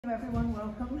Everyone,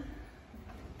 welcome.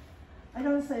 I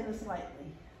don't say this lightly.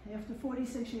 After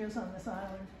 46 years on this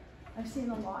island, I've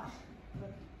seen a lot.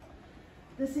 But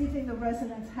this evening, the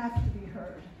residents have to be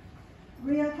heard.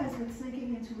 RIOC has been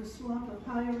sinking into a swamp of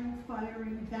hiring,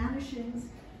 firing, vanishings,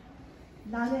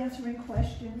 not answering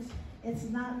questions. It's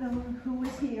not known who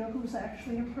is here, who's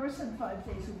actually in person 5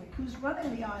 days a week, who's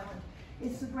running the island.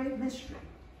 It's a great mystery.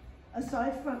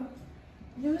 Aside from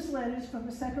newsletters from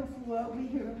the second floor, we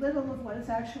hear little of what is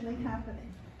actually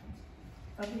happening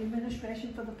of the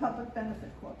administration for the Public Benefit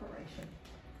Corporation.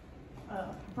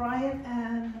 Brian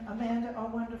and Amanda are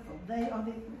wonderful. They are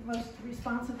the most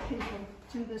responsive people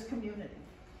to this community.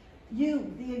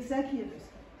 You, the executives,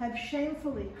 have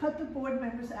shamefully cut the board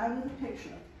members out of the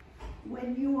picture.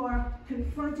 When you are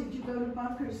confronted, you go to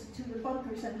the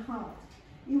bunkers and hide.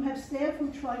 You have staff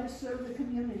who try to serve the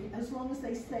community as long as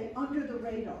they stay under the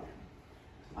radar.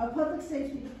 Our public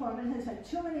safety department has had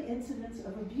too many incidents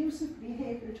of abusive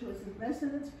behavior towards the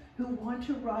residents who want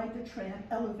to ride the tram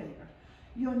elevator.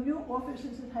 Your new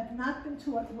officers have not been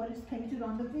taught what is painted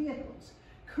on the vehicles: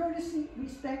 courtesy,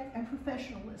 respect, and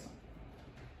professionalism.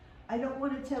 I don't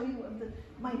want to tell you of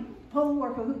my poll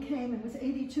worker who came and was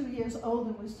 82 years old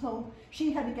and was told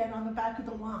she had to get on the back of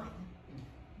the line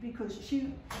because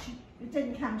it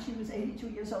didn't count, she was 82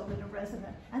 years old and a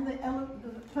resident. And the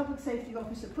public safety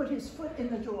officer put his foot in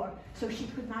the door so she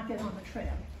could not get on the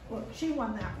tram. Well, she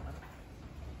won that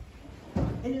one.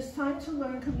 It is time to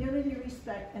learn community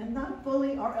respect and not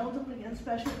bully our elderly and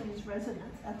special needs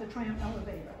residents at the tram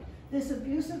elevator. This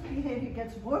abusive behavior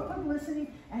gets more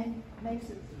publicity and makes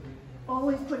it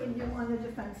always putting you on the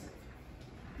defensive.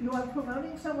 You are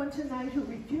promoting someone tonight who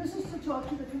refuses to talk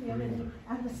to the community,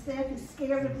 and the staff is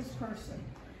scared of this person.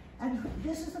 And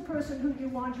this is the person who you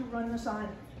want to run this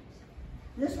island.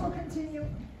 This will continue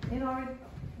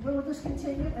will this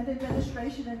continue in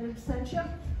administration and absentia,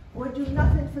 or do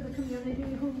nothing for the community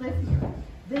who live here?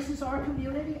 This is our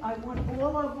community. I want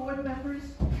all our board members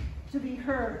to be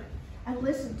heard and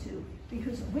listened to,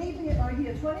 because we are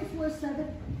here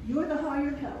 24/7. You're the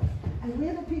hired help, and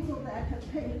we're the people that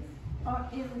have paid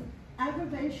in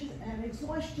aggravation and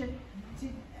exhaustion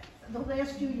the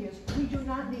last few years. We do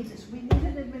not need this. We need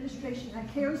an administration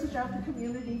that cares about the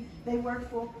community they work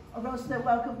for, or else they're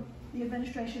welcome. The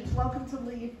administration is welcome to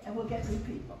leave, and we'll get new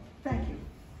people. Thank you.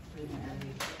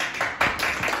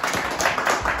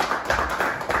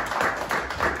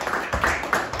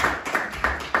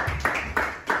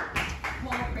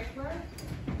 Paul Krikler.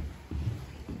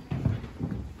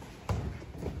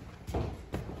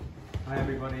 Hi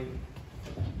everybody.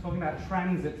 Talking about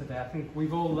transit today, I think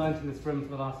we've all learned in this room for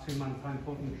the last 2 months how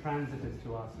important transit is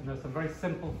to us. And there's some very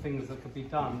simple things that could be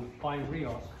done by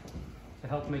RIOC to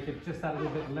help make it just that little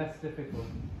bit less difficult.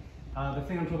 The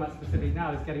thing I'm talking about specifically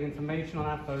now is getting information on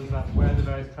our phones about where the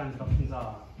various transit options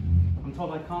are. I'm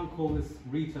told I can't call this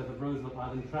Rita the Roosevelt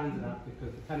Island Transit app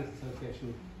because the Tennis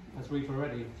Association has Rita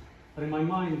already. But in my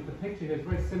mind, the picture here is a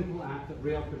very simple app that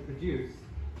RIOC could produce,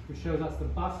 which shows us the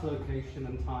bus location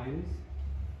and times,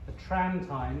 the tram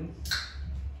times.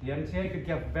 The MTA could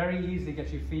very easily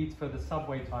get you feeds for the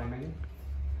subway timing,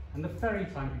 and the ferry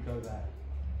time could go there.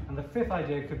 And the fifth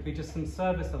idea could be just some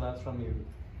service alerts from you.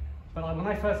 But when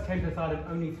I first came to this island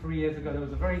only 3 years ago, there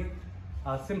was a very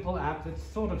simple app that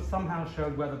sort of somehow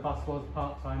showed where the bus was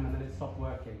part-time, and then it stopped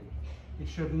working. It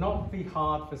should not be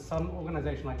hard for some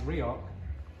organization like RIOC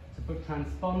to put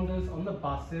transponders on the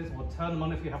buses or turn them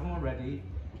on if you haven't already.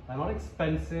 They're not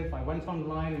expensive. I went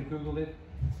online and Googled it.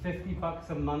 It's $50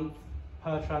 a month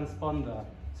per transponder.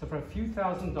 So for a few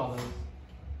 $1,000s,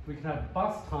 we can have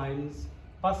bus times,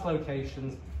 bus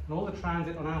locations, and all the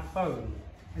transit on our phone.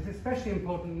 It's especially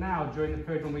important now during the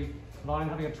period when we lie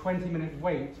having a 20-minute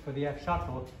wait for the F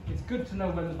shuttle. It's good to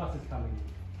know when the bus is coming.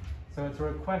 So it's a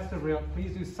request of RIOC,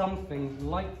 please do something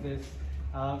like this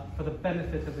for the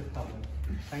benefit of this public.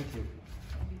 Thank you.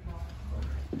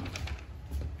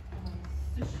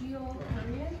 Susheel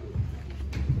Kurien.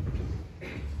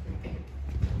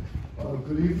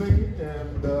 Good evening,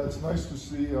 and it's nice to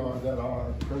see that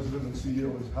our president and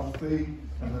CEO is healthy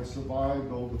and has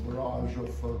survived all the barrage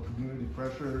of community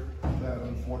pressure that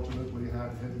unfortunately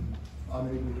had him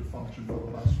unable to function over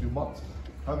the last few months.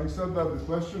 Having said that, the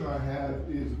question I had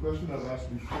is a question I've asked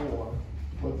before,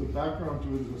 but the background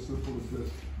to it is as simple as this.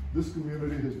 This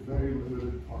community has very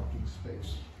limited parking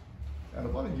space. And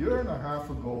about a year and a half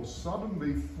ago,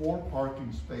 suddenly 4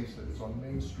 parking spaces on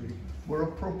Main Street were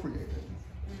appropriated.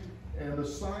 And a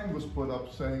sign was put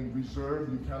up saying,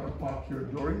 reserved, you cannot park here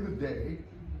during the day,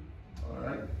 all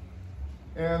right?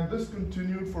 And this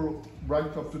continued for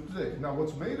right up to today. Now,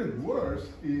 what's made it worse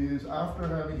is after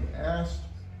having asked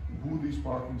who these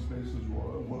parking spaces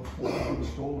were for. I was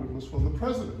told it was for the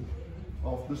president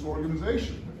of this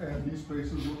organization, and these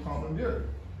spaces were commandeered.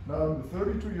 Now, in the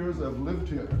 32 years I've lived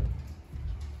here,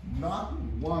 not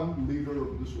one leader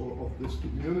of this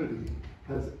community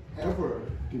has ever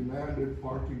demanded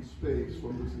parking space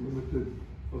from this limited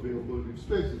availability of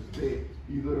spaces. They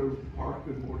either parked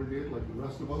in Motorgate like the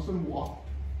rest of us and walked,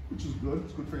 which is good,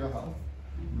 it's good for your health,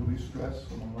 release stress,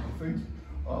 among other things.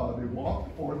 They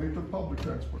walked, or they took public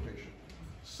transportation.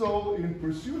 So in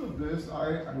pursuit of this,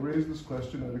 I raised this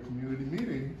question at a community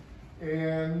meeting,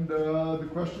 and the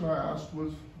question I asked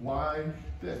was, why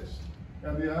this?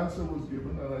 And the answer was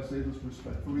given, and I say this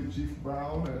respectfully, Chief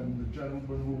Brown and the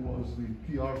gentleman who was the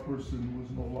PR person who was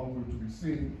no longer to be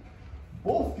seen,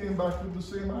 both came back with the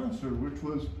same answer, which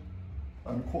was,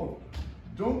 unquote,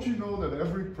 don't you know that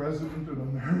every president in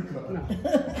America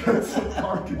gets a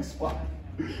parking spot?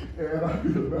 And I've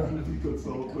been a management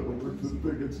consultant. I worked with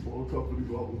big and small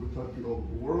companies all over the country, all over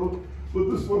the world.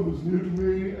 But this one was new to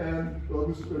me, and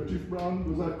Mr. Chief Brown,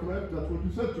 was that correct? That's what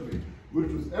you said to me. Which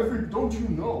was, don't you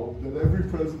know that every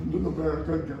president in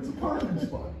America gets a parking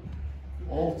spot?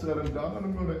 All said and done, and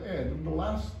I'm going to end. In the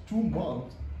last 2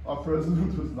 months, our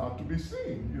president was not to be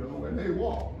seen, when they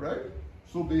walk, right?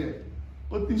 So be it.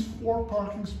 But these 4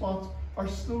 parking spots are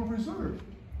still reserved.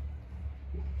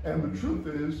 And the truth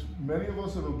is, many of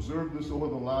us have observed this over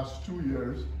the last 2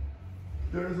 years.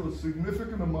 There is a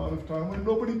significant amount of time when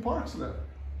nobody parks there.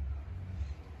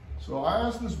 So I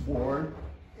asked this board,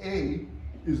 A,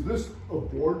 is this a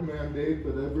board mandate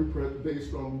that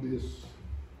based on this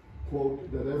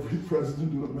quote, that every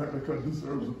president in America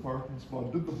deserves a parking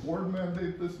spot? Did the board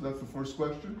mandate this? That's the first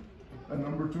question. And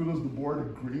number 2, does the board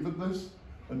agree with this?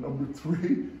 And number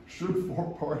 3, should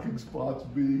 4 parking spots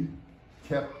be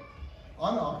kept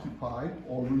unoccupied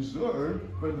or reserved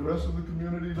when the rest of the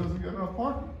community doesn't get enough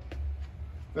parking?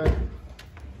 Thank you.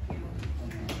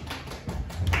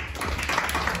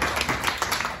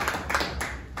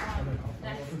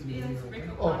 Next is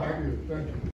Rico Oh, thank you.